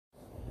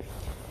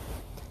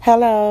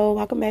Hello,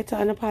 welcome back to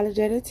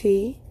Unapologetic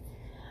Tea.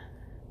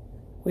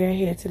 We're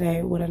here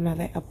today with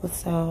another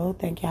episode.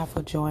 Thank y'all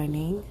for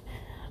joining.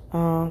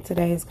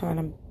 Today is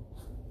going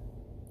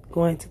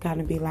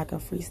to be like a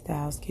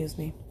freestyle, excuse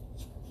me.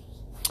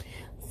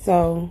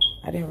 So,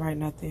 I didn't write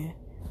nothing,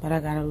 but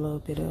I got a little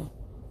bit of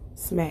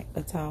smack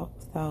to talk.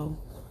 So,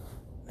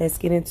 let's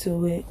get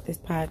into it. This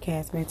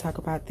podcast may talk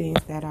about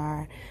things that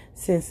are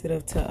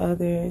sensitive to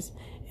others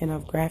and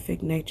of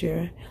graphic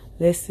nature.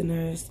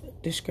 Listeners,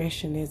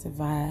 discretion is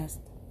advised.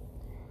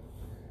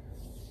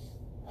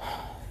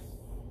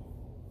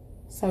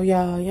 So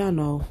y'all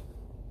know,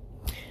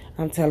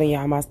 I'm telling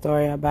y'all my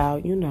story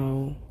about,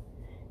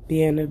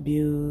 being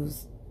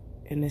abused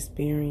and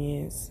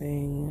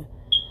experiencing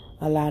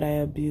a lot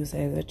of abuse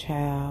as a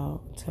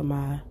child to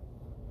my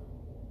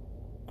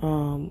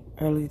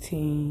early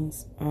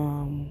teens.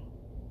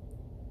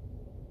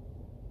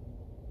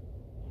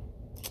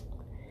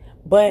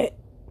 But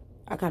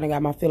I kind of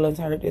got my feelings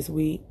hurt this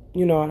week,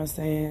 you know what I'm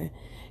saying?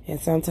 And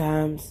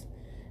sometimes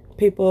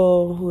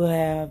people who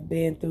have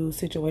been through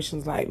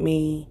situations like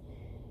me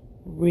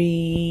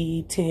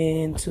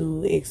tend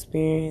to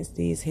experience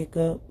these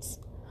hiccups.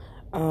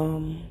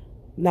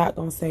 Not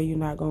gonna say you're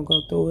not gonna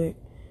go through it,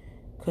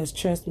 because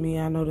trust me,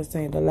 I know this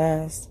ain't the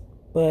last,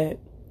 but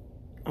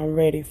I'm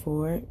ready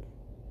for it.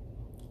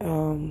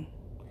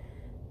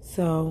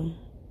 So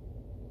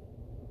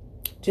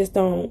just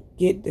don't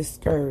get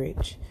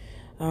discouraged.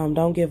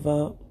 Don't give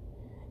up.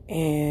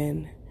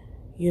 And,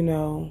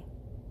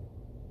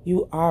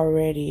 you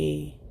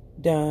already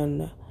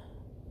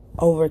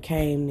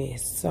overcame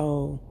this.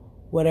 So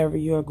whatever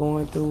you're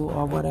going through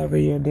or whatever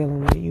you're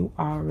dealing with, you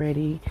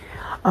already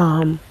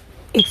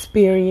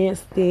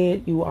experienced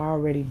it. You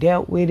already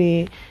dealt with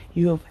it.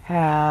 You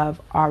have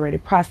already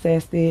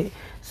processed it.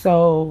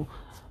 So,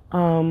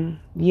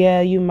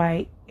 you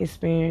might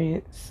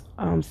experience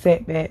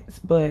setbacks,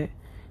 but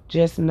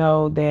just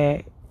know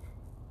that,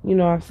 you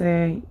know what I'm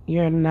saying,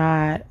 you're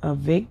not a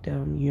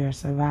victim, you're a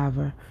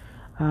survivor.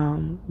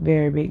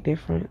 Very big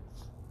difference.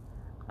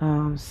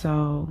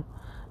 So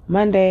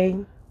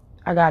Monday,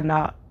 I got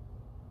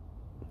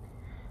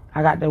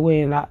the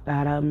wind knocked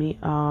out of me.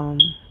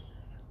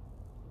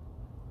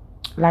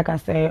 Like I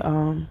say,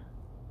 I'm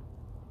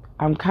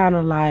kind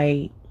of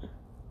like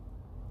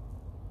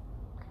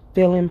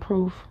feeling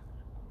proof.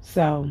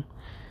 So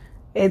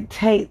it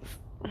takes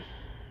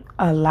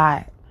a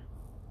lot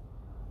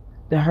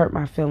to hurt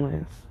my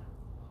feelings,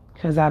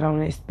 because I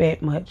don't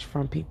expect much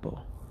from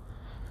people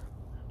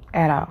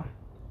at all.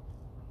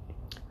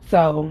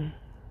 So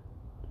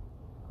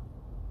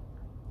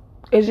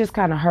it's just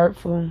kind of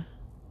hurtful,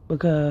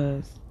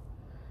 because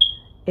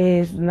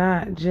it's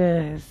not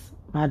just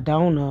my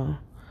donor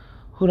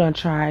who done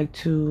tried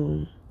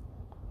to,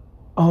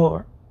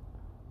 or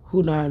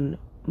who done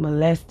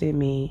molested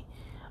me,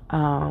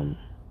 in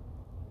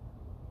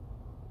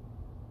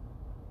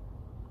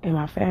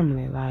my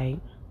family,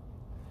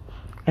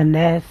 and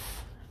that's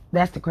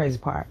the crazy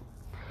part.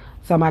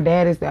 So my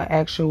dad is the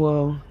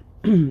actual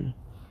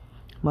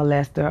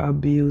molester,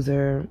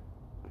 abuser,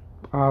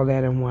 all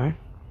that in one.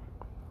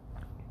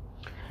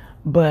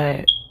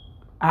 But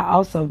I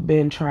also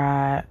been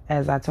tried,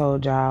 as I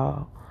told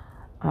y'all,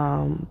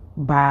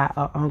 by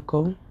an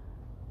uncle.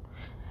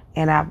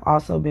 And I've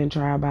also been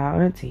tried by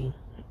an auntie.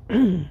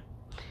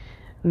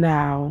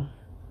 Now,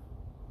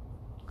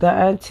 the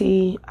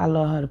auntie, I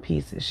love her to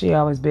pieces. She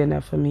always been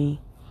there for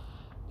me.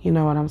 You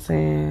know what I'm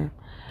saying?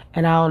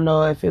 And I don't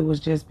know if it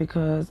was just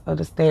because of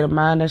the state of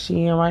mind that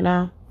she in right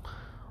now,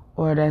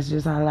 or that's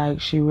just how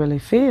she really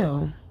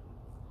feel.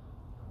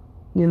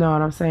 You know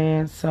what I'm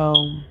saying? So,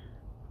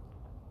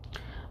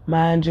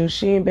 mind you,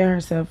 she ain't been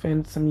herself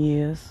in some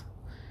years.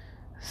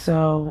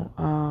 So,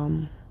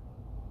 I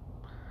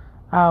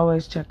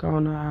always check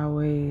on her. I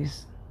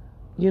always,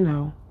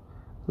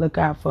 look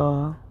out for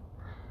her.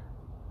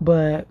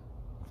 But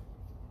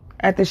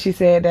after she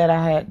said that,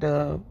 I had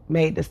to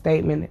make the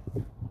statement,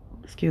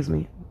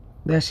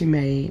 that she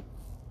made.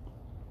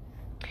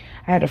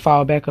 I had to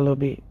fall back a little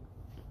bit,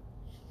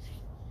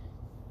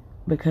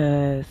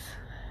 because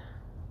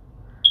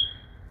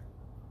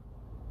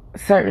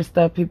certain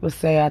stuff people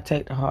say, I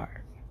take to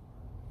heart.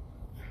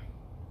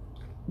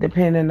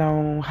 Depending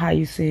on how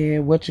you say it,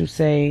 what you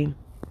say,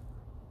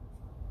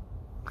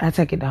 I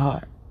take it to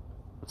heart.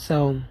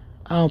 So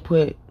I don't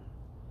put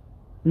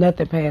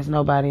nothing past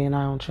nobody, and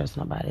I don't trust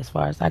nobody as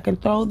far as I can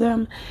throw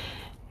them.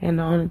 And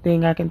the only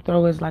thing I can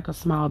throw is like a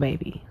small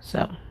baby.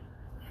 So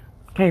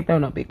can't throw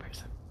no big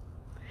person.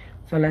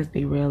 So let's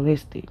be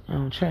realistic. I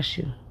don't trust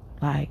you.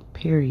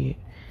 Period.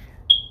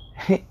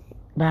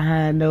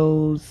 Behind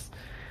those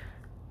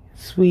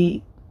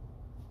sweet,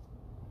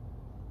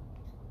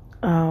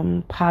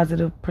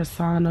 positive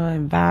persona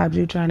and vibes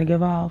you're trying to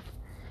give off,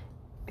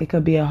 it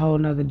could be a whole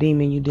nother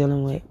demon you're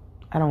dealing with.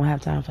 I don't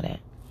have time for that.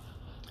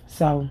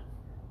 So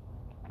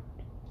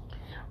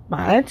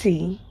my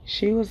auntie,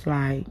 she was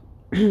like,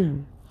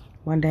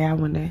 one day I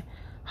went to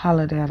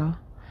hollered at her,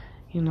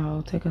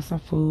 take her some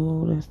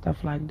food and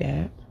stuff like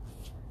that.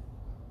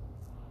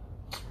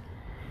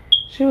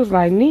 She was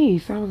like,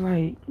 niece. I was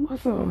like,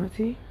 what's up,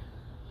 auntie?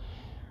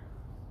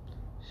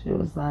 She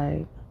was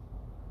like,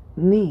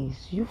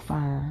 niece, you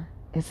fine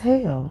as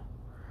hell.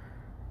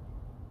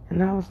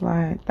 And I was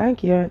like,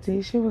 thank you,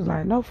 auntie. She was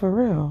like, no, for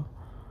real.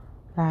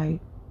 Like,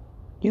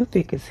 you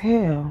thick as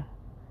hell.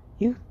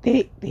 You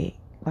thick.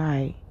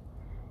 Like,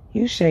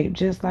 you shaped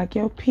just like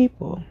your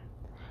people.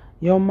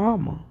 Your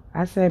mama.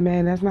 I said,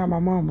 man, that's not my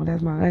mama.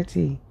 That's my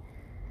auntie.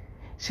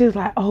 She was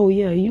like, oh,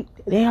 yeah,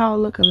 they all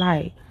look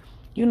alike.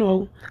 You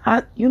know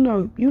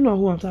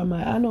who I'm talking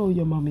about. I know who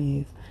your mama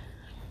is.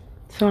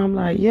 So I'm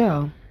like,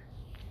 yeah.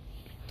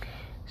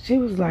 She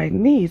was like,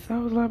 niece. I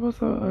was like,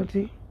 what's up,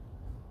 auntie?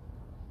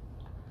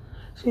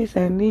 She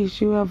said,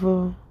 niece, you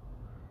ever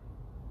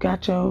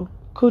got your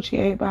coochie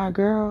ate by a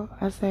girl?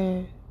 I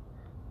said,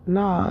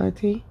 nah,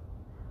 auntie.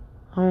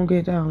 I don't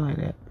get down like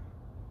that.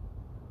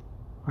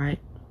 Right?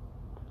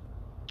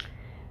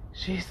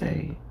 She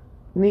said,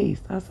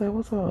 niece. I said,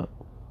 what's up?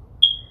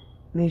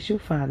 Niece, you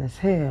fine as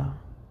hell.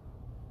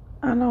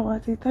 I know,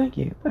 auntie. Thank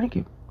you.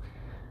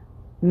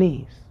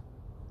 Niece,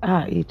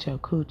 I'll eat your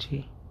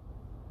coochie.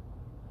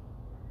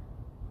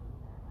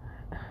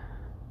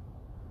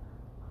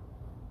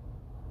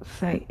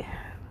 Say,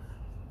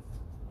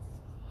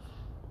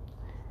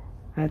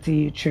 auntie,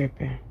 you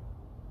tripping.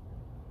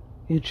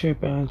 You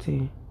tripping,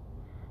 auntie.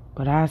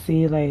 But I'll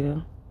see you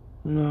later.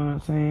 You know what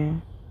I'm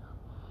saying?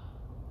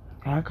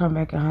 I'll come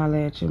back and holler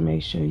at you,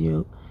 make sure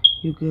you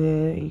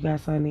good, you got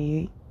something to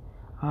eat,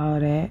 all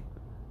that.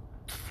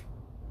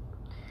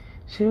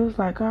 She was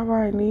like, all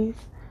right, niece.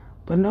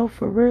 But no,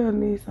 for real,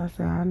 niece. I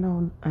said, I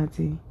know,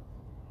 auntie.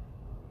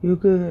 You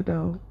good,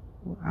 though.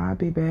 I'll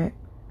be back.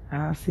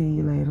 I'll see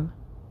you later.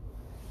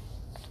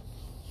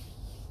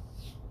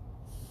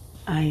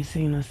 I ain't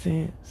seen her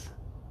since.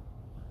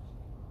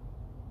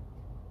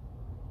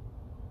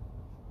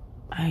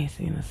 I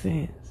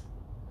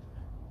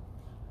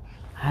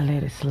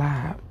let it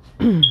slide.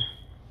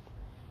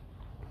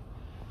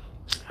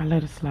 I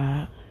let it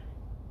slide.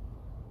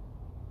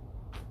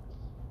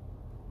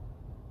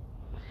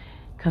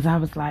 Because I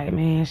was like,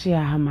 man, she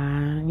out her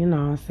mind. You know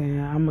what I'm saying?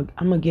 I'm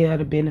going to give her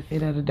the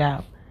benefit of the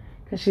doubt.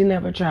 Because she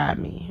never tried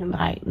me.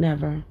 Like,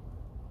 never.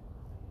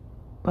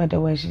 But the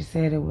way she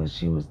said it was,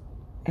 she was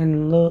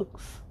in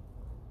looks.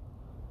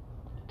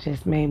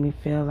 Just made me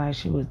feel like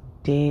she was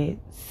dead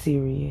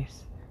serious.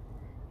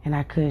 And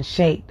I couldn't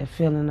shake the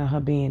feeling of her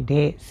being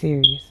dead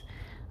serious.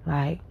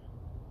 Like,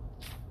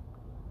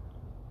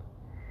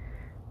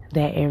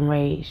 that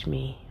enraged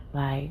me.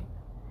 Like,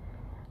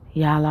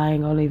 y'all, I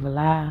ain't gonna leave a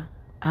lie.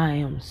 I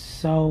am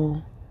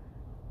so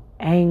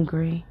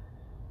angry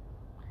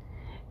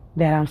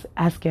that I'm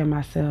asking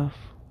myself.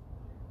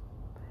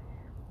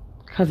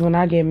 Because when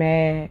I get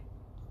mad,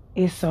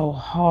 it's so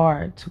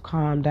hard to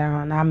calm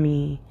down. I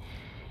mean,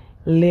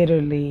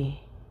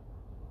 literally,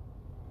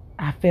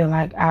 I feel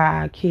like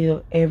I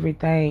killed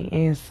everything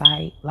in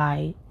sight.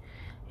 Like,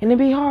 and it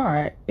be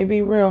hard. It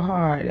be real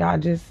hard.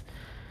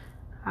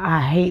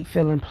 I hate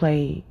feeling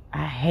played.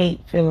 I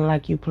hate feeling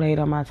like you played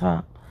on my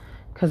top.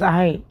 Because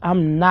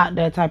I'm not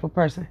that type of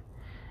person.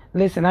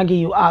 Listen, I give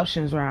you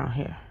options around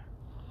here.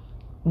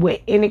 With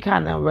any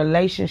kind of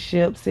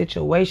relationship,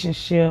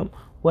 situationship,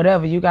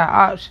 whatever, you got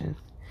options.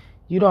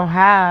 You don't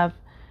have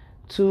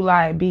to,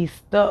 like, be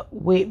stuck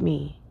with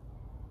me.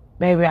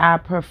 Baby, I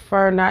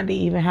prefer not to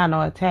even have no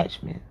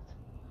attachments.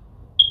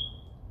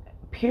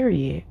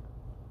 Period.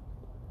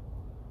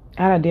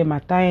 I done did my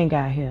thing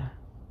out here.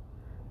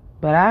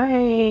 But I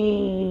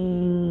ain't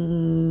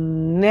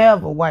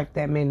never wiped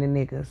that many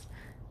niggas.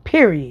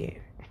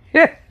 Period.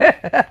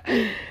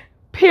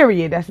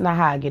 Period. That's not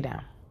how I get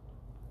down.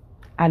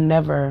 I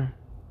never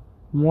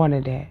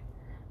wanted that.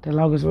 The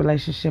longest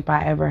relationship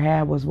I ever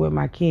had was with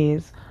my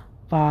kid's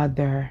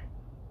father.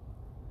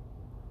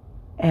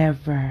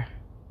 Ever.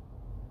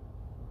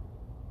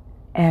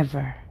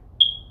 I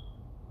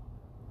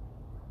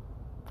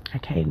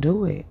can't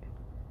do it.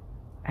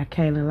 I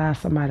can't allow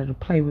somebody to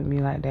play with me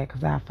like that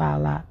because I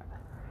foul out.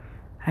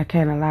 I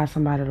can't allow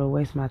somebody to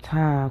waste my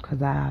time because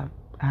I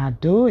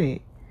do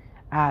it.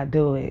 I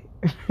do it.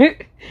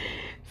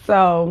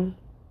 So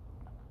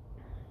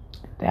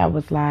that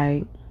was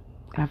like,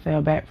 I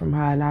fell back from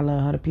her and I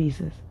love her to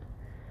pieces.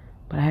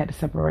 But I had to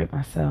separate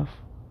myself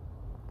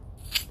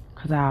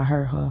because I'll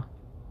hurt her.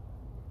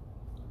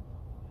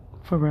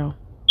 For real.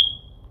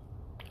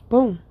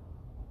 Boom.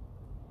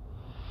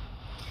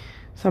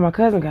 So my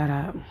cousin got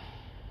out.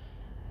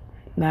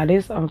 Now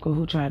this uncle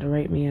who tried to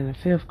rape me in the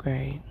 5th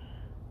grade,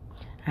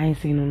 I ain't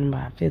seen him in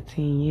about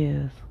 15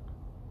 years.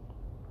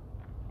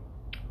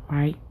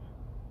 Right?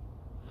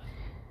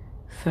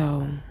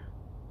 So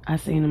I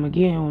seen him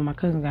again when my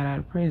cousin got out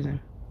of prison.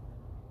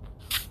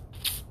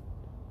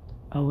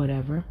 Or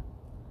whatever.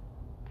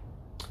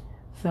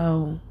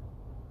 So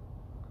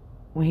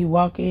when he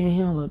walk in, he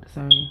don't look the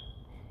same.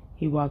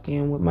 He walk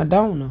in with my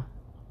donor.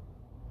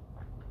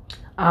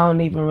 I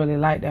don't even really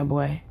like that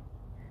boy.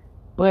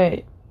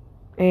 But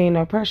ain't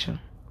no pressure.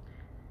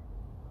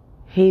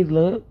 He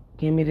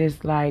give me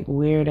this like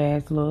weird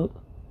ass look.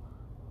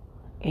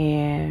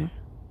 And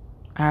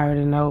I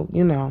already know,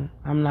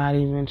 I'm not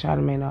even trying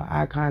to make no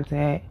eye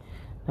contact,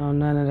 no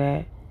none of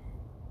that.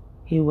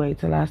 He wait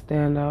till I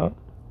stand up.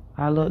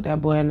 I look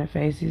that boy in the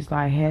face. He's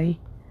like, hey,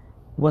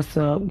 what's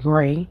up,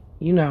 Gray?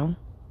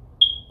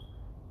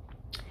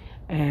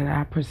 And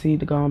I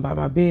proceed to go on about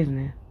my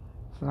business.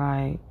 It's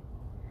like,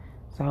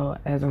 so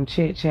as I'm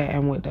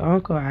chit-chatting with the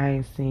uncle I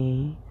ain't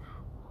seen,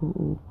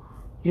 who,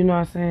 you know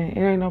what I'm saying?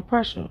 It ain't no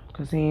pressure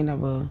because he ain't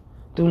never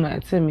do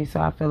nothing to me. So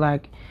I feel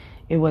like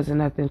it wasn't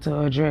nothing to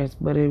address,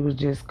 but it was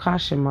just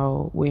caution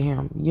mode with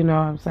him. You know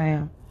what I'm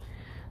saying?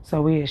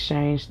 So we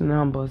exchanged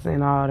numbers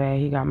and all that.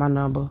 He got my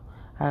number.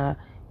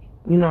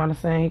 You know what I'm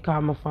saying? He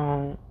called my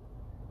phone.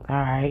 All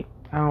right,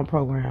 I don't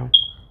program.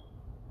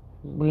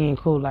 We ain't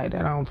cool like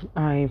that.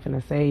 I ain't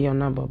finna say your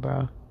number,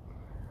 bro.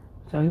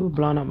 So he was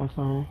blowing up my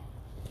phone.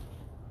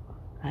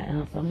 I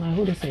answered. I'm like,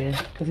 who this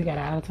is? Because he got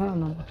an out-of-town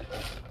number.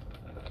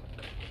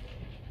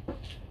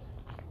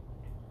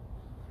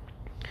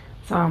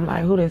 So I'm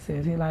like, who this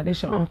is? He like,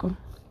 this your uncle?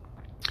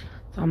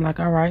 So I'm like,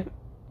 all right.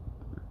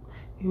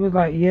 He was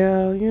like,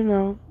 yeah,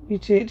 we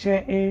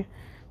chit-chatting,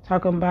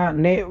 talking about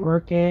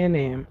networking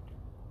and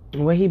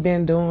what he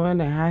been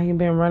doing and how he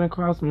been running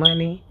across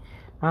money.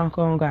 My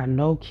uncle don't got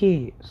no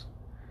kids.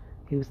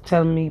 He was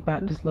telling me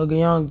about this little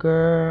young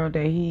girl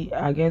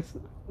that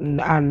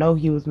I know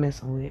he was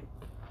messing with.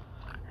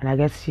 And I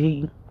guess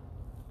she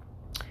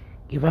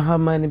giving her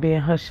money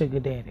being her sugar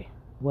daddy,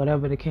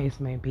 whatever the case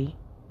may be.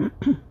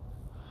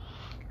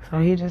 So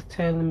he just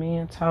telling me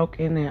and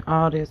talking and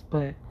all this,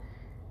 but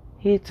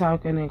he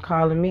talking and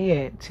calling me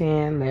at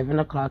 10, 11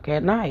 o'clock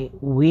at night.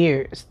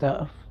 Weird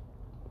stuff.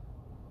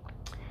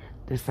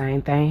 The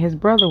same thing his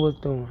brother was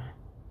doing.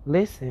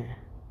 Listen,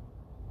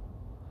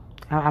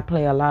 I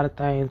play a lot of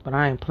things, but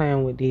I ain't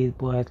playing with these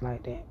boys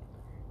like that.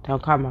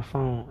 Don't call my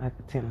phone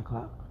after 10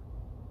 o'clock.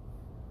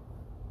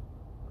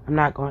 I'm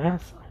not going to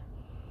answer.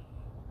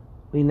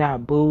 We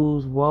not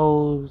boos,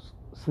 woes,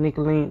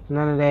 sneaker links,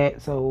 none of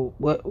that. So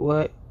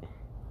what?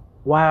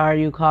 Why are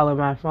you calling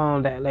my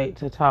phone that late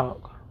to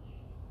talk?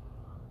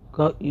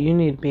 Go. You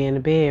need to be in the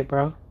bed,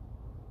 bro.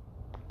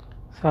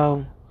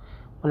 So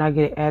when I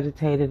get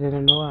agitated and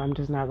annoyed, I'm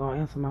just not going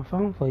to answer my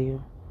phone for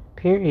you.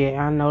 Period.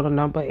 I know the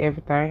number,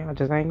 everything. I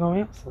just ain't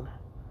going to answer.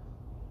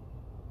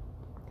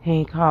 He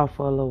ain't called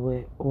for a little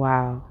bit.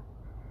 Wow.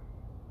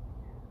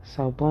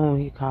 So boom,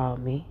 he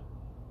called me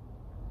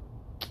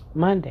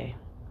Monday.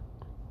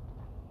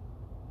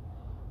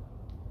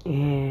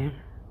 And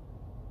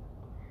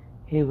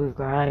he was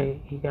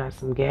like, he got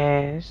some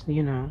gas,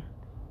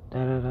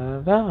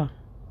 da-da-da-da-da.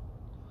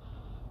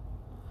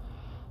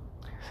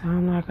 So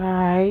I'm like, all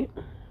right.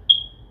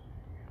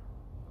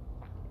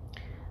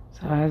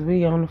 So as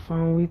we on the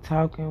phone, we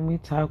talking.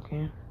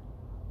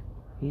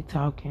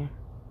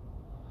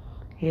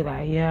 He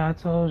like, yeah, I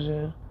told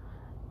you,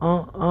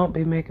 Aunt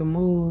be making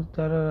moves,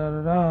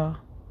 da-da-da-da-da.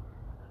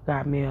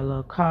 Got me a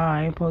little car.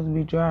 I ain't supposed to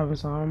be driving,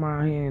 so I'm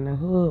out here in the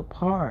hood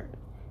parked.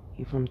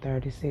 He from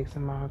 36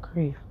 in Mount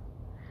Creek.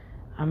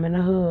 I'm in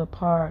the hood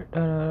parked,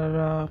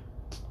 da-da-da-da.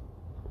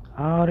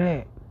 All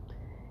that.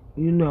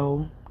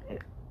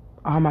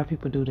 All my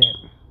people do that.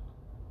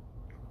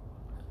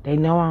 They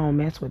know I don't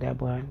mess with that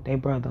boy, they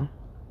brother.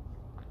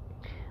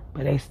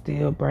 But they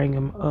still bring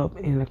him up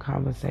in the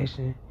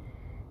conversation.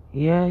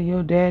 Yeah,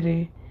 your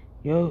daddy,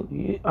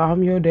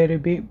 I'm your daddy,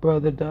 big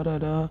brother,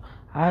 da-da-da.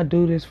 I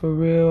do this for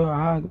real.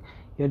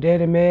 Your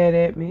daddy mad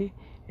at me,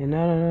 and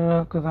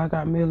da-da-da, because I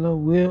got me a little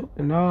whip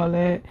and all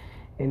that,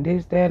 and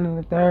this, that, and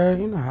the third.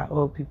 You know how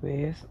old people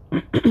is.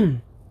 So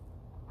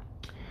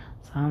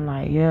I'm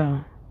like,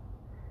 yeah.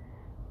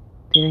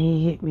 Then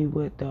he hit me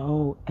with the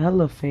old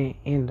elephant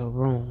in the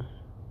room.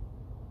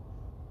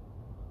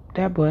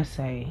 That boy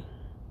say,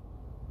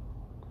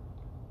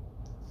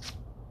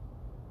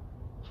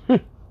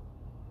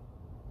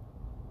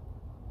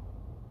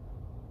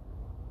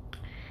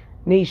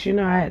 niece,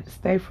 I had to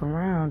stay from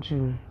around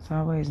you. It's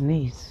always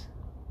niece.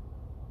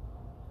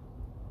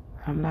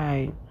 I'm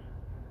like,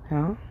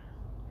 huh?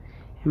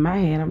 In my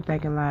head, I'm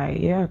thinking like,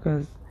 yeah,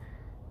 because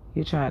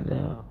you tried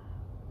to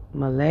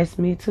molest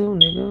me too,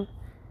 nigga.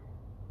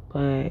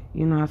 But,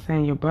 you know what I'm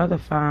saying, your brother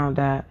found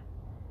out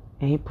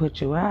and he put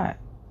you out.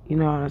 You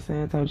know what I'm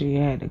saying? Told you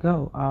you had to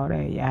go. All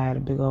that. Y'all had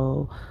a big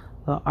old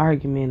little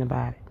argument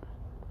about it.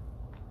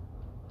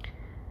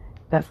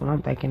 That's what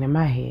I'm thinking in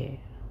my head.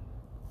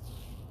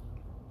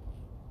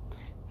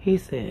 He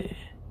said,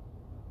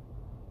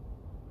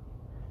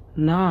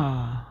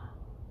 nah.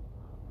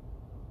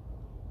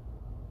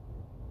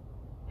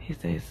 He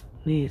says,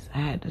 niece, I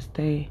had to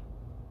stay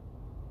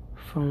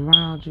from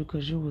around you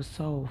because you was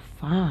so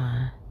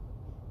fine.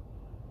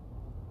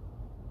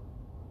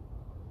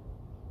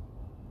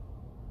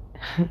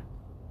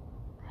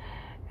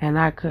 And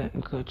I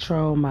couldn't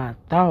control my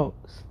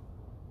thoughts.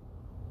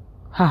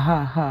 Ha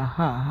ha ha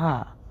ha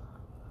ha.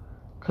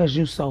 Cause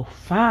you so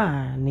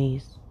fine,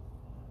 niece.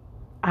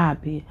 I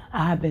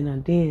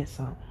been did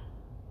something.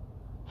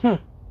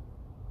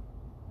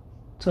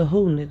 To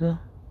who, nigga?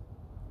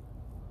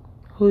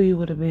 Who you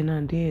would have been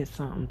undid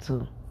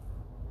something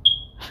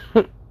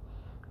to?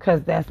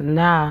 Cause that's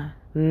nah.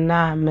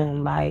 Nah, I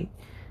mean like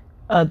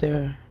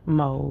other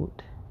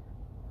mode.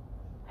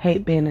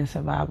 Hate being in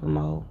survival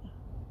mode.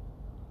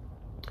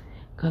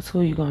 Because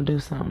who you going to do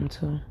something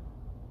to?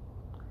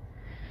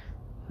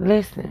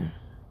 Listen.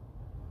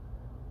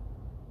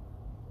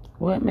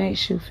 What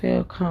makes you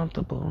feel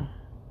comfortable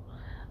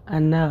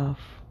enough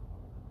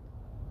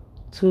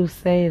to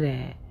say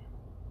that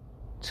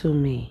to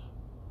me?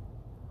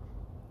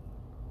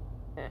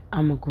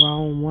 I'm a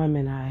grown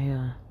woman out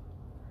here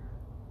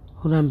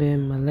who done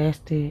been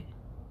molested,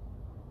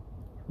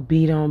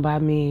 beat on by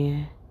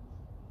men,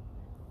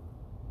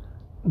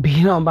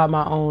 beat on by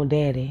my own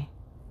daddy,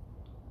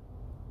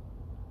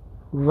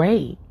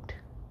 raped.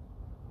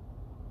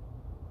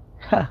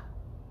 Huh.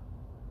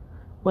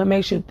 What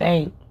makes you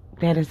think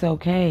that it's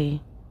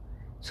okay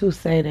to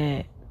say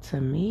that to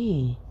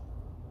me?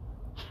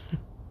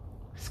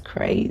 It's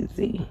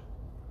crazy.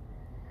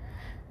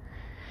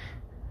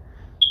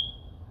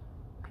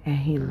 And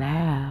he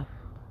laughed.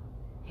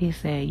 He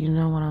said, you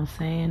know what I'm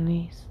saying,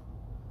 niece?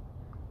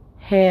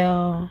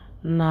 Hell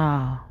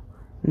nah,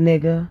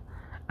 nigga.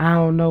 I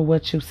don't know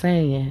what you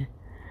saying.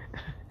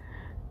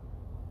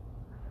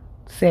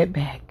 Sit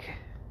back.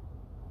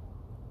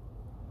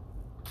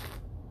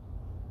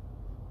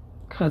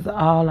 Because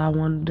all I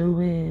want to do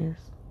is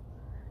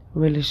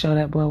really show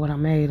that boy what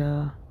I'm made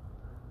of.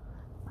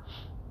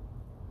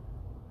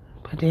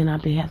 But then I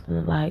be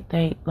having to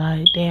think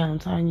damn,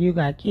 son, you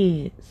got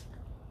kids.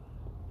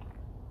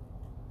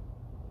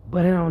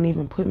 But it don't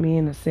even put me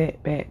in a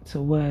setback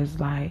to where it's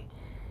like,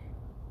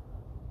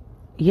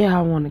 yeah,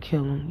 I want to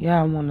kill him.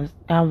 Yeah,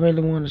 I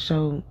really want to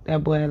show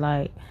that boy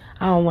I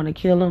don't want to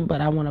kill him, but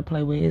I want to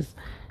play with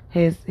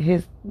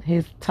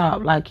his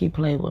top like he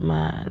played with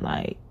mine.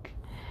 Like,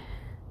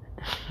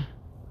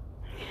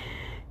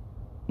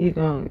 you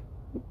gonna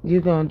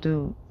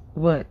do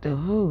what to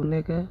who,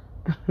 nigga?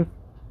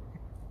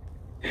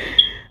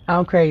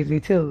 I'm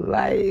crazy too.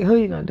 Like, who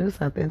you gonna do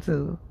something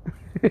to?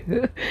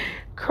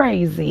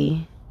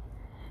 Crazy.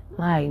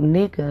 Like,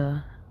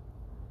 nigga.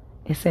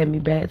 It set me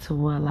back to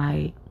what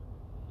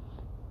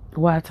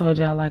I told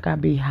y'all I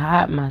be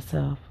hiding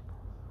myself.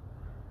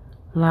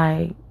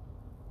 Like,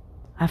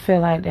 I feel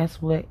like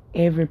that's what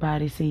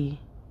everybody see.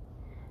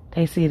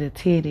 They see the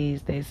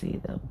titties, they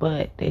see the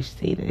butt, they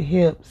see the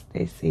hips,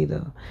 they see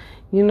the,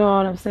 you know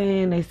what I'm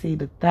saying? They see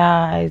the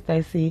thighs,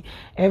 they see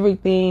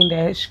everything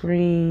that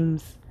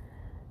screams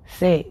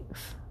sex.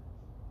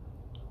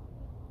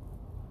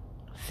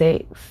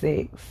 Sex,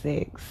 sex,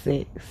 sex,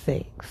 sex,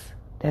 sex.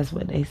 That's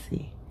what they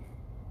see.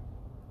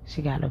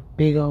 She got a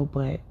big old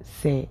butt,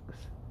 sex.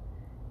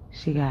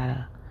 She got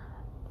a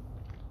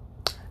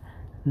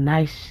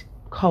nice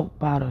Coke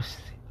bottle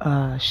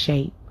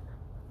shape,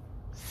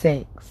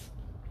 sex.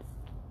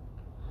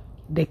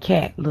 The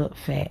cat look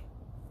fat,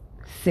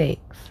 sex.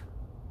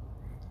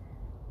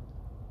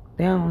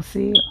 They don't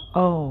see,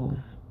 oh,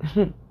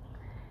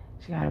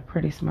 she got a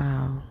pretty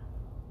smile.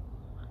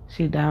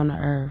 She down to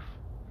earth.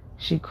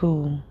 She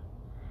cool.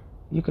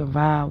 You can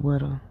vibe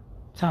with her,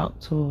 talk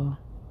to her.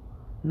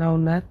 No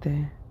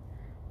nothing.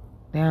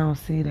 They don't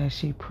see that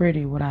she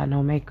pretty without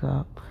no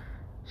makeup.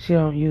 She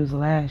don't use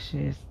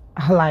lashes.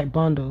 I like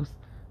bundles.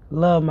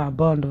 Love my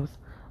bundles.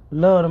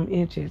 Love them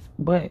inches,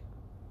 but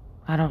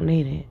I don't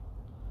need it.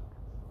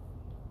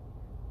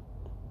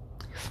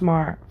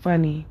 Smart,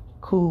 funny,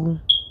 cool.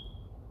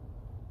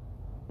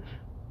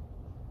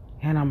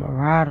 And I'm a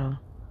rider.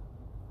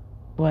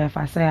 Boy, if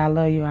I say I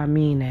love you, I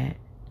mean that.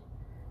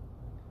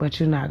 But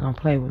you're not gonna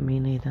play with me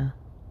neither.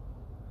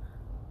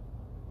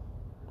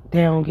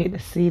 They don't get to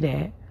see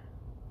that.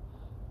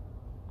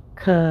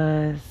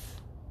 'Cause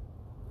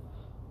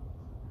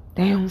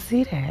they don't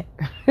see that.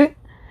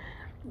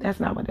 That's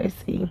not what they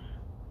see.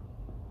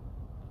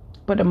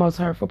 But the most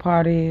hurtful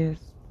part is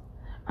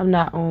I'm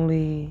not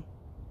only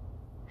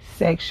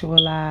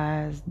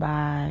sexualized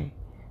by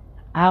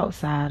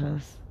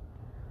outsiders.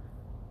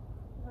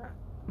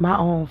 My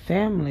own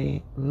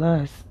family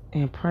lust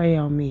and prey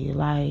on me.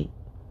 Like,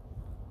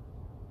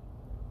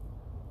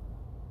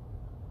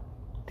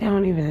 they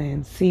don't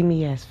even see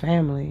me as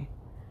family.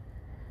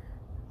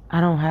 I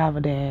don't have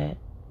a dad.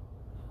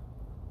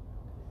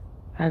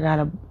 I got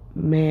a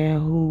man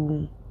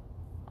who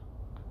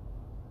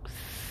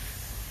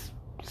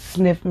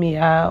sniffed me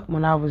out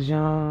when I was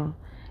young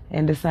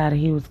and decided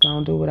he was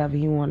going to do whatever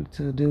he wanted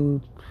to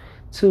do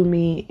to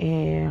me,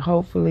 and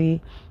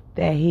hopefully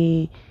that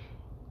he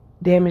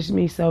damaged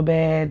me so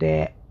bad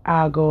that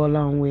I'll go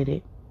along with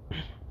it.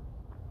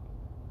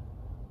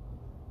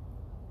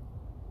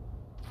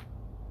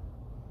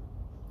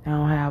 I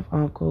don't have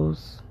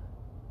uncles.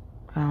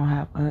 I don't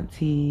have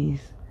aunties,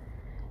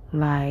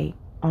 like,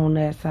 on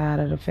that side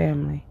of the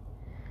family.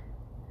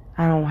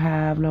 I don't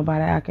have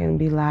nobody I can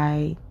be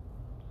like,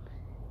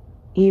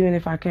 even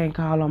if I can't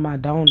call on my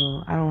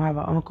donor, I don't have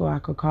an uncle I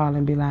could call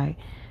and be like,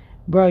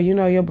 bro, you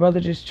know your brother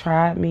just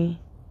tried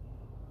me.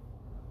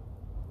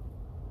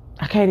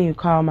 I can't even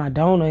call my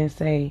donor and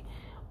say,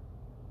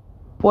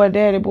 boy,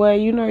 daddy, boy,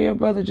 you know your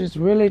brother just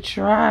really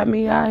tried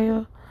me out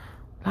here.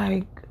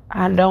 Like,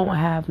 I don't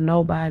have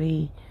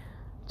nobody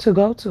to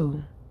go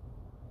to.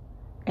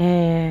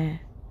 And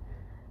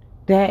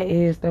that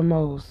is the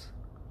most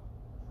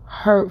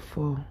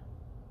hurtful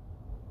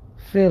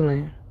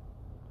feeling,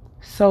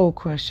 soul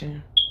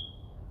crushing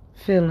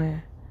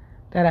feeling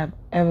that I've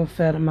ever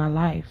felt in my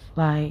life.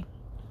 Like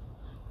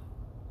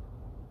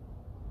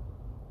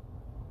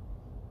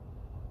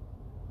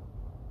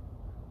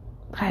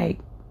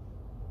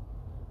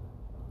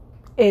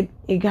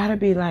it gotta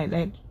be like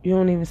that. You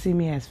don't even see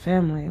me as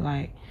family.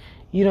 Like,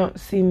 you don't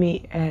see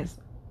me as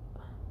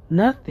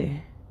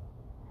nothing.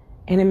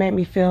 And it made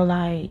me feel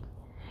like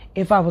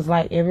if I was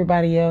like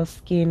everybody else,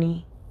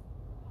 skinny,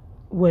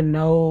 with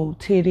no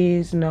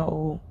titties,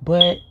 no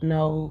butt,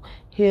 no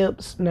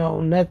hips, no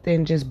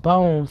nothing, just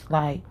bones,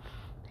 like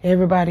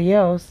everybody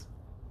else,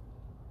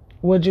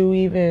 would you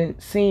even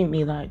see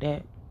me like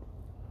that?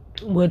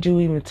 Would you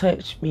even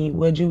touch me?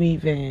 Would you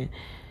even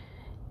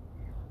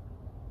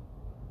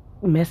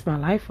mess my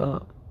life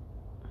up?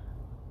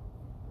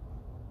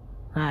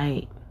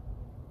 Like,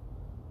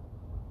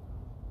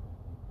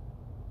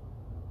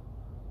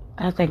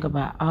 I think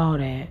about all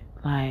that.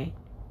 Like,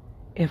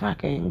 if I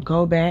can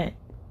go back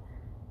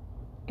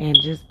and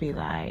just be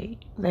like,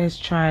 let's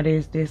try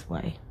this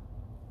way,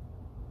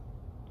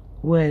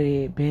 would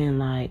it been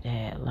like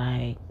that?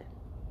 Like,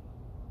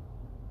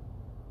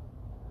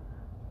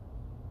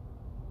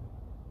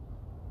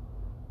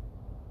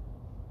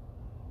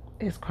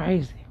 it's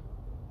crazy.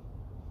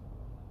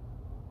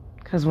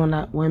 Because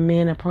when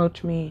men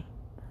approach me,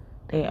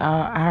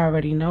 I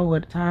already know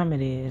what time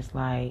it is.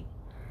 Like,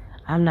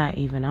 I'm not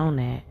even on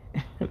that.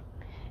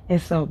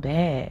 It's so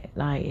bad.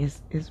 Like,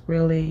 it's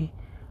really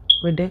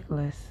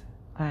ridiculous.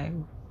 Like,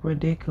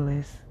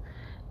 ridiculous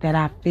that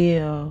I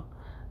feel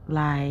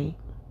like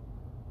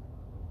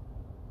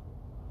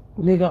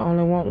nigga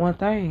only want one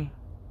thing.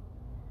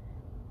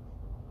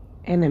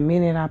 And the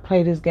minute I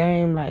play this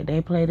game like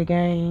they play the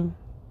game,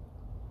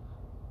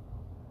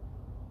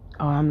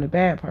 oh, I'm the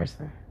bad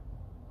person.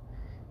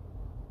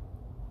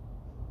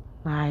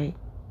 Like,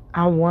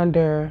 I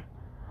wonder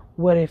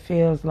what it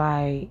feels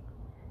like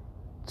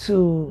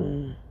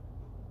to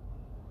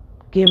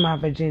give my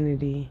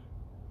virginity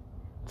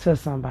to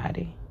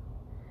somebody.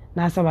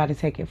 Not somebody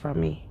take it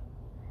from me.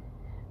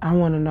 I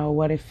want to know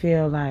what it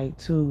feels like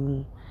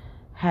to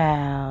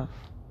have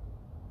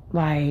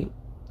like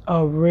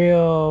a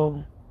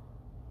real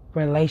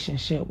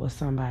relationship with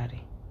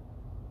somebody.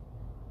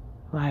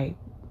 Like,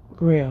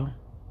 real,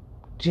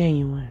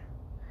 genuine.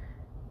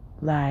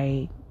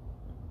 Like,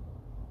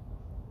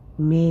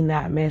 me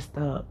not messed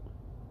up.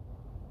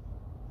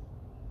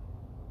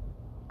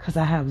 Because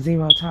I have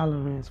zero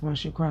tolerance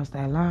once you cross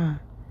that line.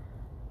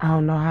 I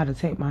don't know how to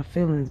take my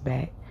feelings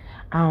back.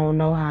 I don't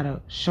know how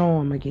to show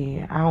them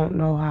again. I don't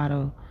know how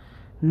to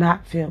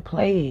not feel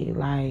played.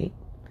 Like,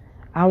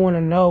 I want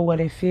to know what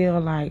it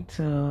feels like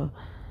to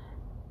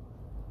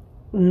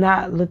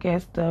not look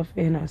at stuff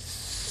in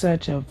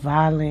such a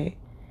violent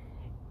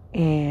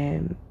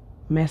and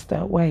messed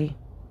up way.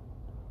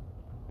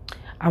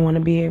 I want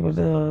to be able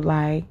to,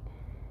 like,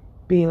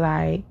 be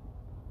like,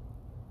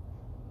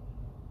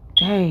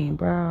 dang,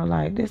 bro,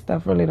 like, this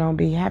stuff really don't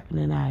be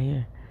happening out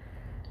here.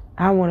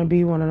 I want to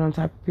be one of them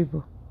type of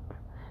people.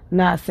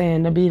 Not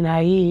saying to be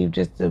naive,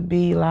 just to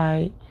be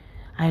like,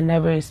 I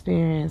never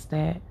experienced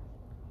that.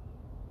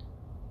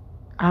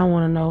 I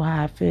want to know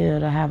how I feel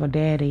to have a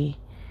daddy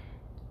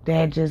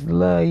that just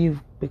love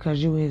you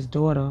because you his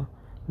daughter,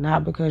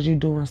 not because you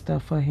doing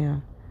stuff for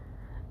him.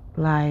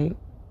 Like,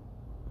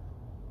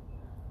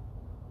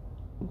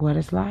 what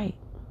it's like.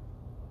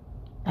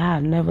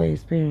 I've never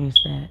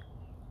experienced that.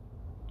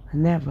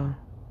 Never.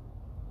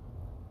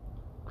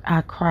 I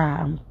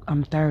cry.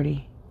 I'm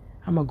 30.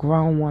 I'm a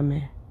grown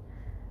woman.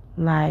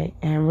 Like,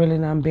 and really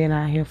done been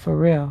out here for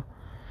real.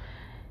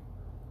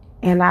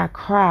 And I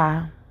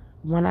cry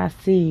when I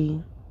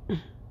see,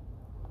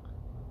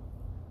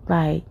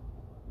 like,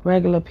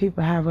 regular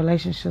people have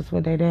relationships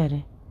with their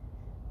daddy.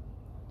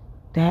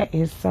 That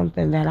is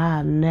something that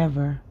I'll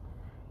never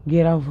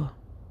get over.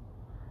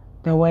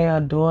 The way a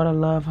daughter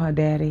love her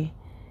daddy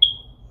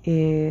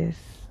is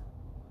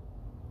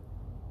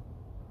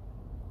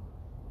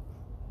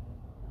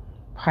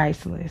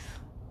priceless.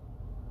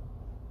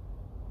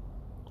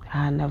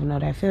 I'll never know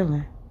that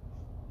feeling.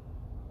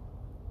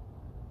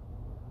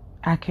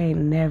 I can't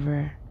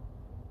never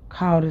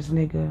call this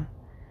nigga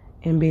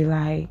and be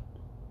like,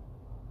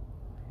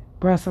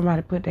 bro,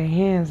 somebody put their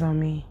hands on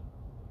me,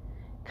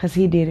 because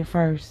he did it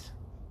first.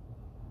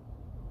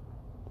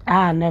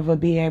 I'll never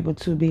be able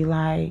to be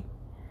like,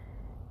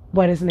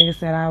 boy, this nigga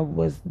said I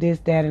was this,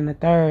 that, and the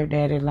third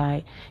daddy,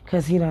 like,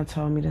 because he done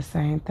told me the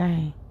same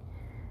thing.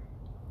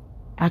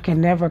 I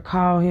can never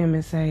call him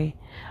and say,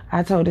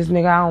 I told this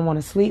nigga I don't want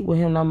to sleep with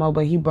him no more,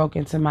 but he broke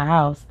into my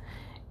house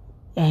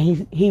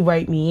and he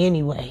raped me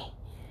anyway.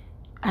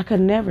 I could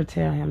never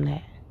tell him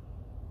that.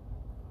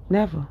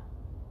 Never.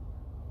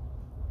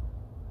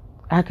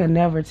 I could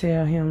never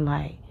tell him,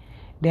 like,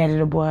 daddy,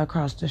 the boy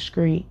across the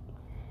street,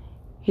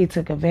 he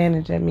took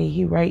advantage of me,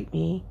 he raped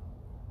me.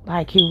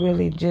 Like, he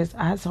really just,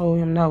 I told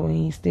him no and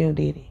he still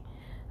did it.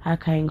 I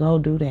can't go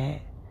do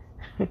that.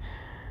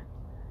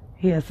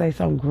 He'll say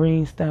some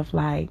green stuff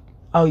like,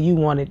 oh, you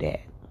wanted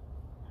that.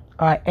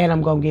 And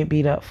I'm going to get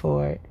beat up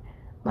for it.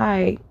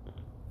 Like,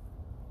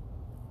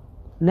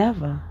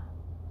 never.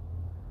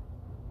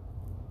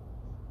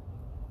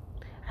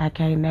 I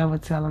can't never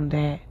tell him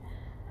that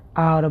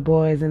all the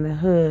boys in the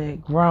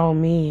hood,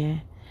 grown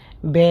men,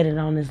 betted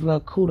on this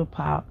little cooter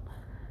pop.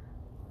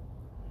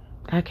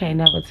 I can't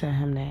never tell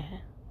him that.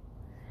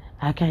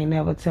 I can't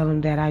never tell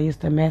him that I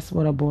used to mess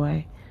with a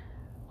boy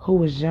who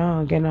was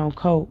young, getting on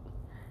coke,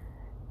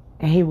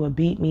 and he would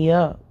beat me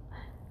up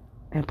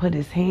and put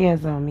his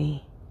hands on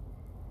me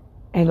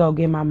and go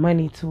get my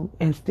money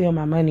and steal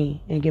my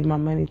money and give my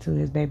money to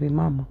his baby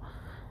mama.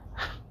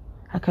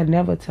 I could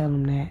never tell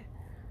him that.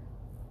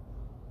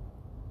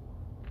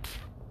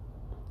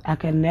 I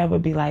could never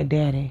be like,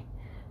 Daddy,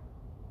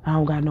 I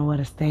don't got nowhere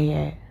to stay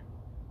at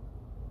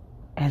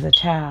as a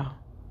child.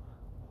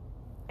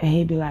 And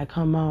he'd be like,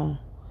 come on.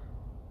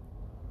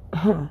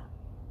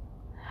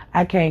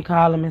 I can't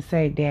call him and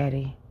say,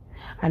 Daddy,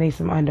 I need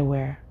some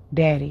underwear.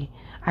 Daddy,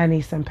 I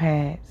need some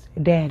pads.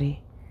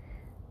 Daddy.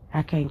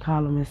 I can't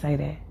call him and say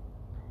that.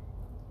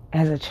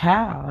 As a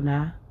child,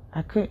 now,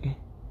 I couldn't.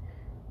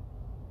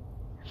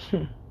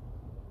 It's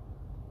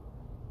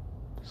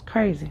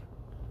crazy.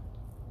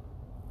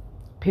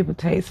 People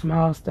take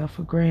small stuff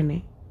for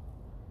granted.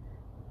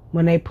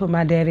 When they put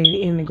my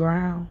daddy in the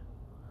ground,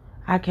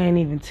 I can't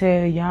even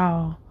tell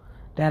y'all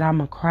that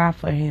I'ma cry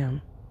for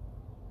him.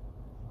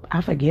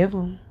 I forgive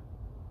him.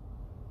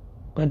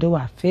 But do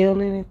I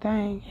feel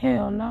anything?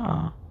 Hell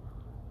no.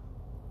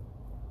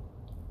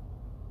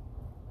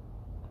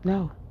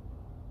 No.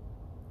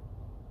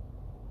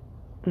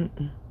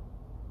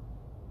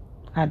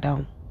 I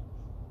don't.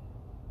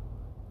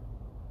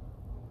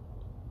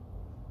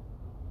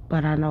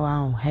 But I know I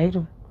don't hate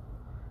him.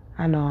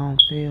 I know I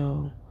don't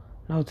feel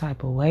no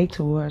type of way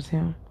towards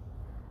him.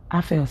 I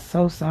feel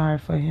so sorry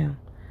for him.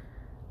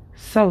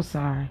 So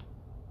sorry.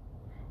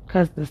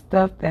 Because the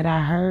stuff that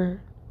I heard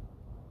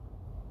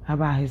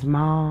about his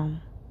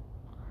mom,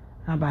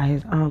 about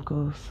his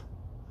uncles,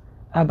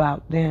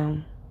 about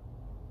them,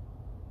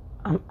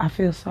 I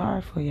feel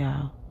sorry for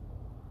y'all.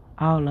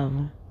 All of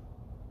them.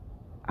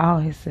 All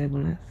his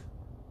siblings.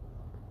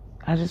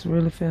 I just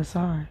really feel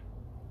sorry.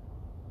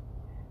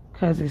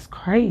 Because it's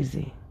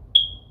crazy.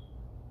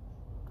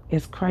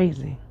 It's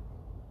crazy.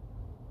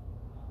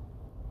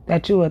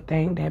 That you would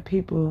think that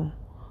people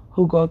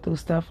who go through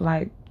stuff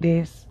like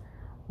this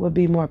would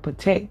be more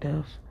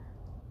protective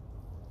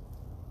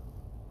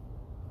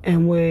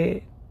and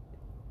would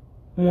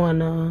want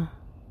to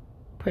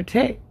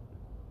protect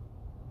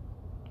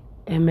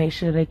and make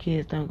sure their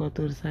kids don't go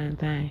through the same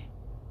thing.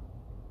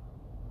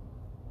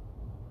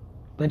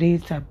 But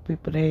these type of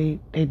people, they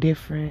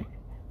different.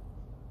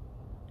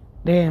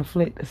 They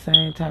inflict the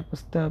same type of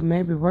stuff,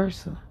 maybe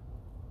worse.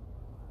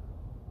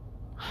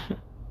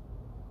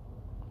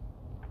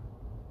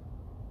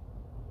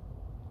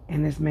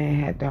 And this man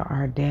had the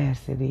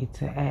audacity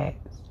to ask,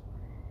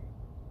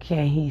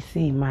 can he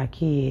see my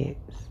kids?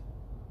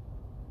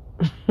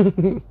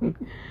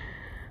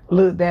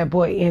 Looked that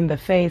boy in the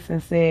face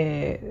and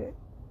said,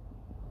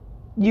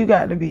 you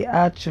got to be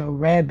out your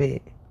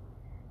rabbit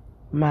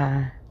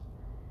mind.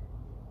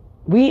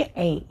 We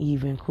ain't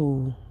even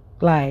cool.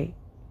 Like,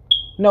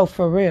 no,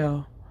 for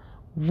real.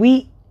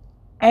 We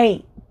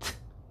ain't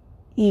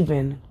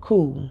even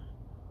cool.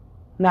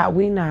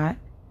 We not.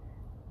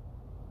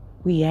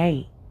 We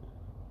ain't.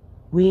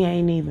 We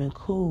ain't even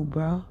cool,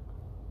 bro.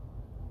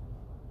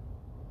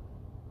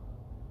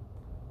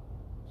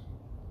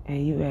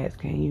 And you ask,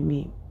 can you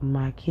meet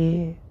my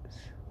kids?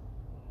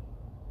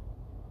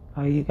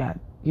 Oh, you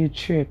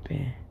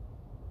tripping.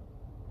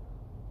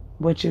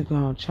 What you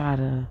gonna try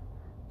to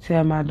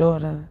tell my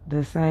daughter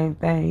the same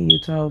thing you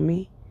told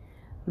me?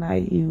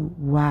 Like, you,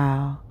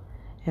 wow.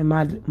 And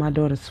my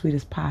daughter's sweet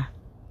as pie.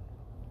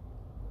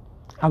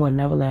 I would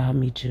never let her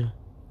meet you.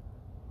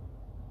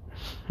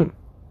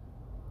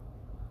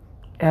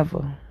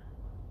 Ever.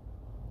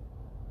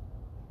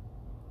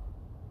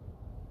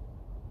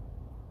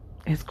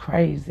 It's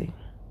crazy.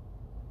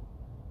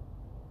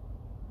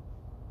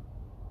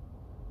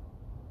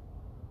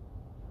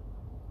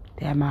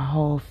 That my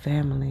whole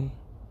family,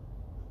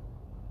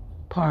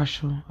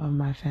 partial of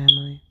my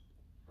family,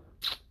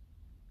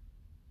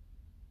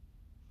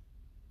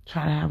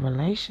 try to have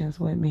relations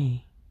with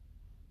me.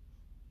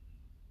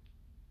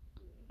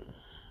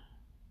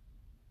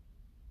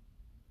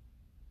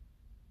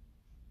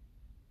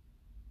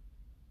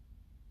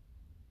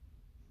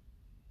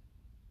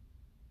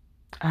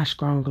 I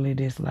strongly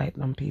dislike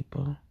them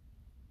people.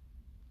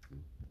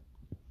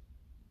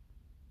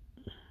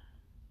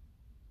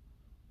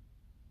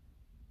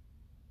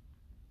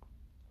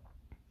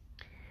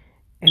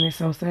 And it's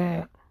so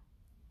sad,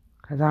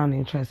 because I don't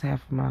even trust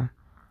half of my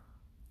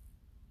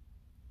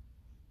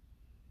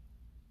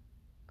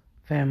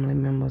family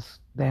members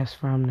that's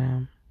from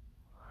them.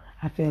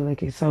 I feel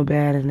like it's so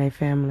bad in their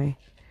family.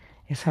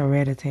 It's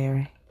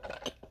hereditary.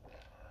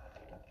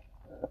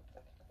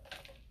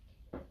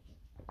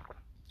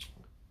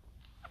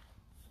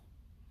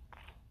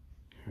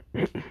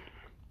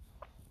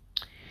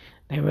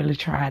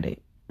 tried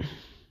it.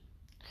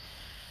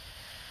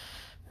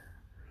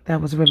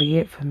 That was really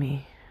it for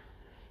me.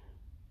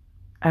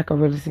 I could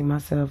really see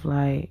myself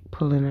like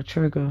pulling a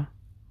trigger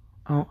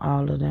on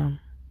all of them.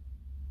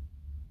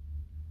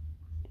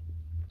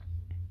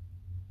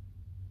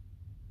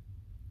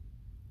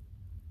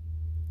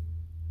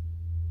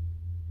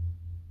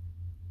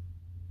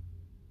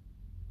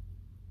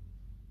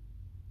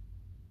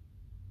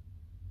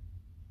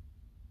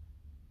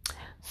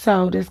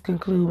 So this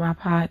concludes my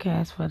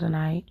podcast for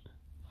tonight.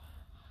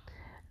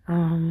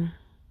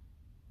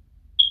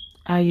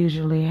 I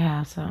usually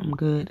have something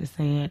good to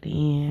say at the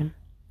end,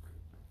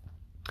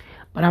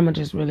 but I'm gonna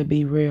just really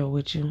be real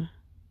with you.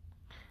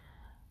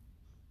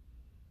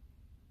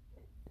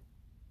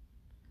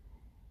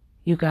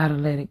 You gotta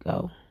let it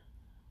go.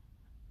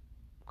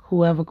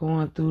 Whoever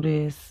going through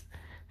this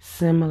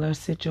similar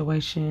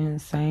situation,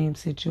 same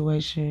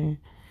situation,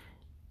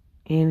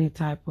 any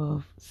type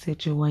of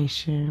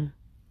situation,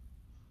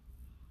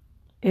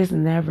 it's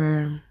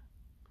never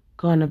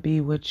gonna be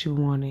what you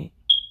wanted.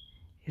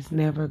 It's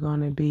never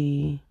gonna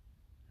be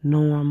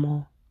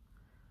normal.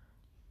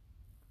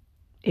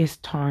 It's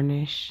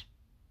tarnished.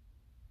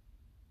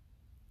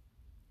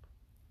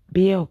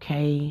 Be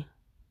okay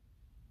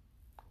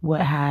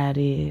with how it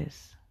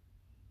is.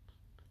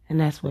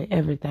 And that's with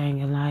everything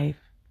in life.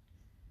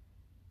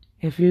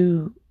 If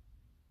you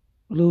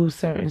lose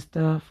certain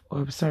stuff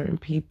or certain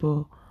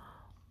people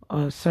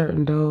or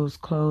certain doors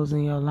close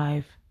in your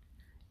life,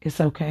 it's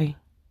okay.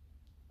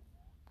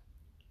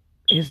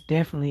 It's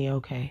definitely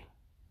okay.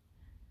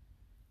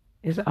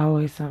 It's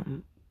always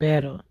something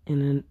better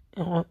in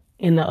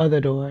the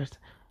other doors.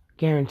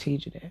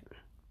 Guaranteed you that.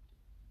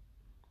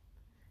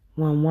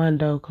 When one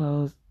door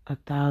closed,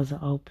 1,000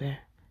 open.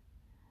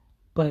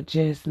 But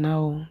just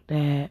know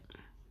that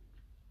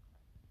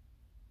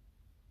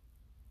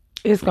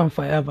it's gonna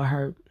forever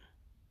hurt.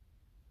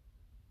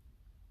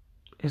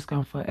 It's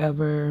gonna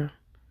forever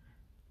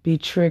be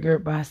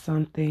triggered by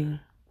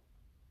something.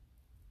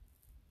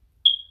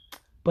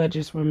 But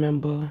just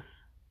remember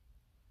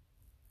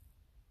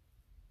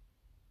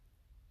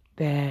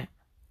that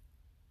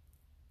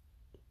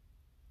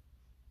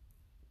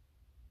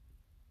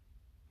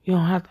you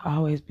don't have to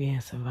always be in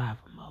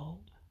survival mode.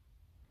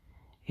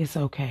 It's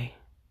okay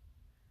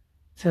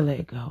to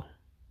let go.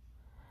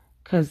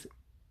 Because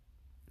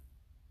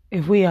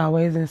if we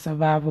always in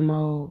survival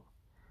mode,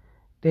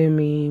 then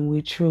mean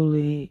we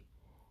truly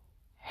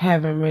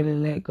haven't really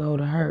let go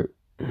to hurt.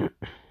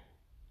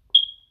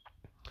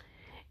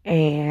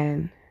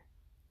 And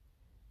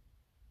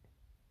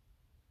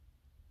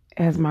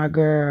as my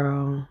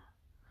girl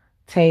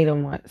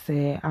Tatum once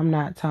said, I'm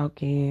not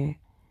talking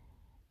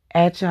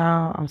at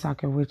y'all, I'm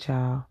talking with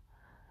y'all.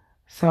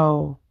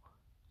 So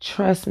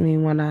trust me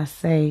when I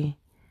say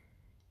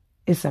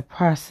it's a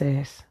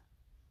process.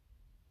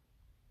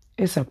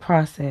 It's a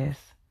process.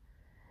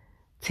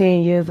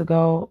 10 years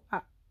ago,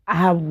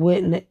 I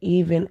wouldn't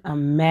even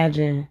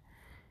imagine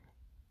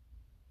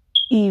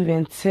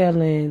even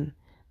telling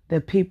the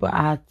people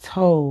I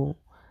told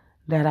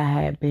that I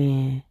had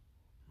been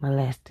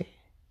molested.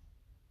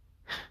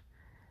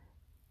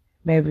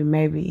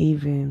 Maybe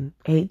even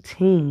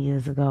 18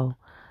 years ago,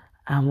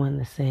 I wouldn't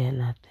have said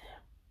nothing.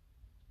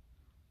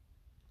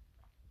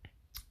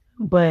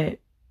 But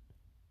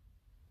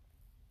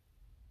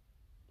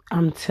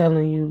I'm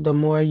telling you, the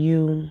more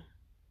you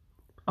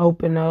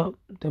open up,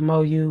 the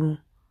more you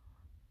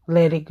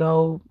let it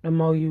go, the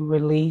more you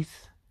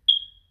release,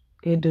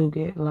 it do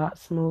get a lot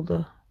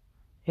smoother.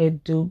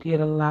 It do get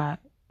a lot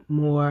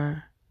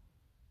more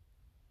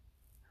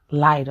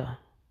lighter.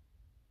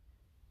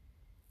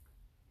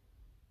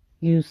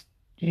 You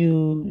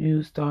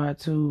start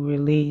to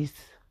release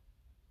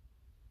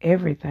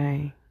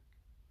everything.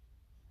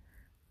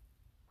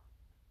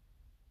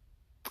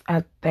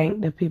 I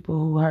thank the people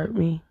who hurt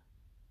me,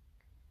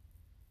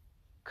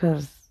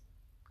 because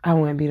I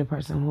wouldn't be the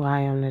person who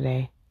I am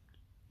today.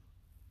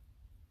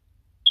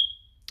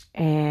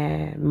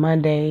 And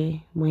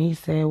Monday, when he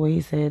said what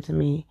he said to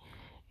me,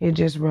 it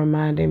just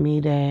reminded me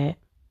that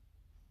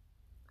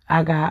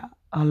I got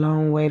a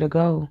long way to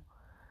go.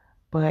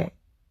 But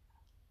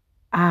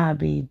I'll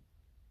be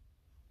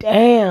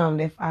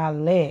damned if I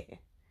let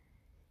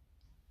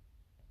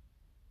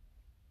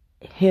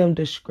him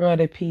destroy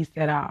the peace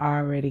that I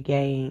already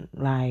gained.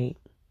 Like,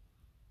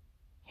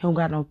 he don't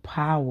got no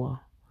power.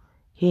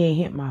 He ain't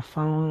hit my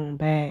phone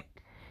back.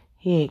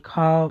 He ain't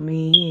called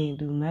me. He ain't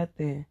do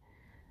nothing.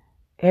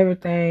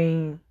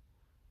 Everything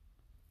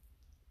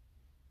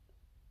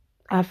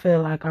I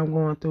feel like I'm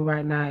going through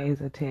right now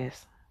is a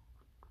test.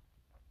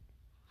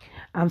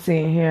 I'm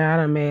sitting here, I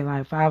done made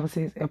like 5 or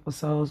 6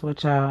 episodes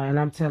with y'all, and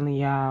I'm telling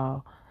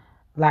y'all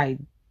like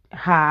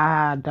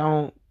how I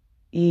don't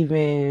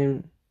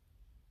even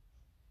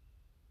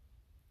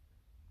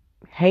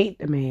hate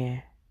the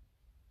man.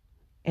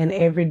 And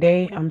every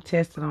day I'm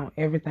tested on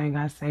everything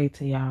I say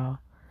to y'all.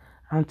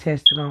 I'm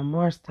tested on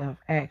more stuff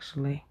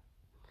actually.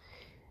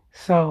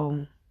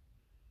 So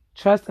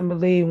trust and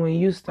believe, when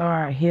you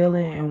start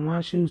healing and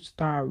once you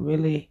start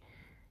really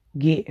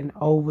getting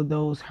over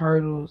those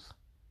hurdles,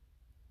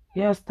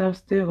 your stuff's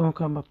still gonna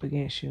come up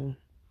against you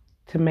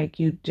to make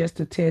you just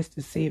to test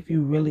to see if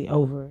you really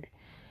over it.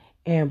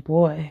 And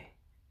boy,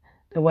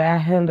 the way I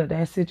handled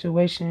that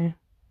situation,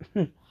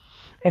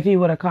 if he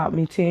would have caught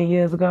me 10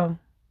 years ago,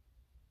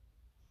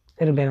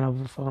 it'd have been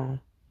over for him.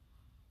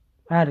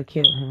 I'd have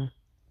killed him.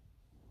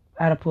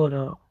 I'd have pulled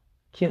up,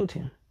 killed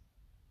him.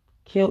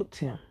 Killed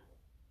him.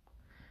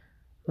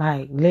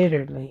 Like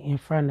literally in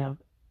front of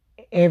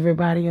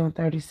everybody on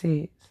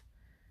 36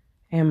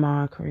 and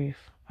Moncrief.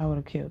 I would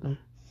have killed him.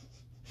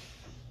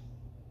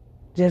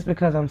 Just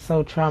because I'm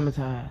so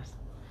traumatized.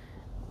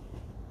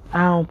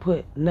 I don't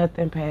put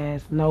nothing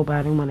past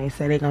nobody when they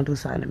say they're going to do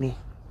something to me.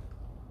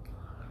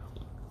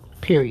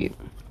 Period.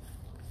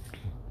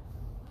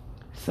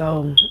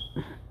 So,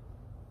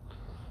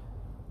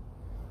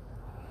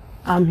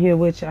 I'm here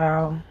with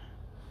y'all.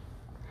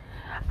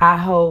 I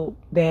hope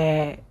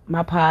that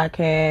my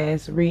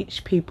podcast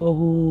reach people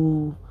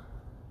who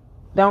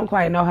don't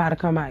quite know how to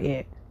come out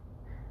yet.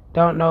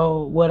 Don't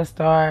know where to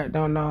start.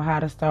 Don't know how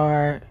to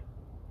start.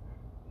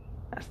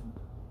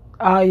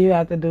 All you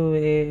have to do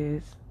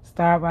is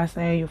start by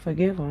saying you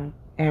forgive them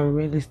and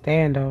really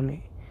stand on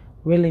it.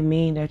 Really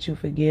mean that you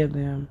forgive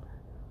them.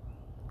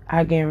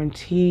 I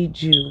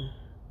guaranteed you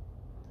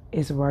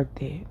it's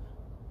worth it.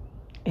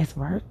 It's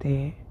worth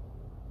it.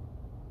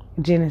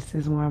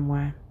 Genesis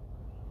 1:1.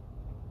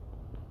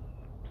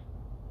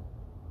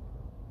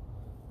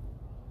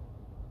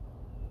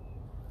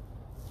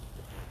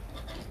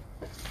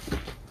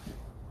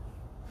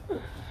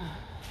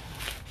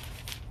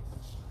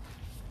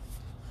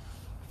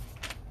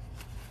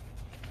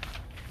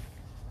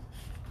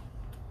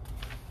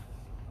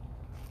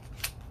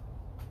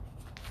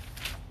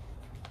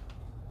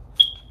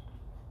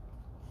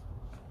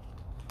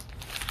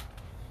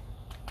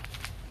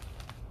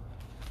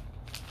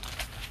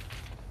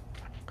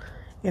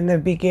 In the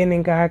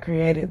beginning, God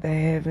created the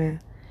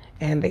heaven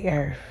and the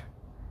earth.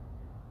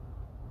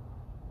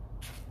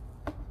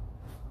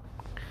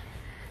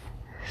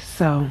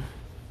 So,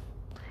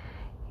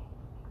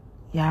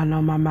 y'all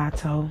know my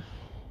motto.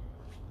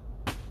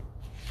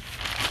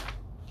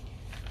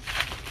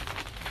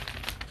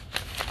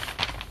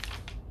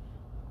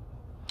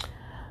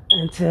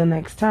 Until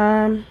next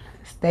time,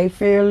 stay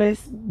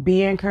fearless,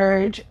 be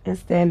encouraged, and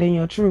stand in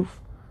your truth.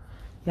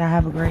 Y'all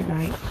have a great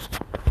night.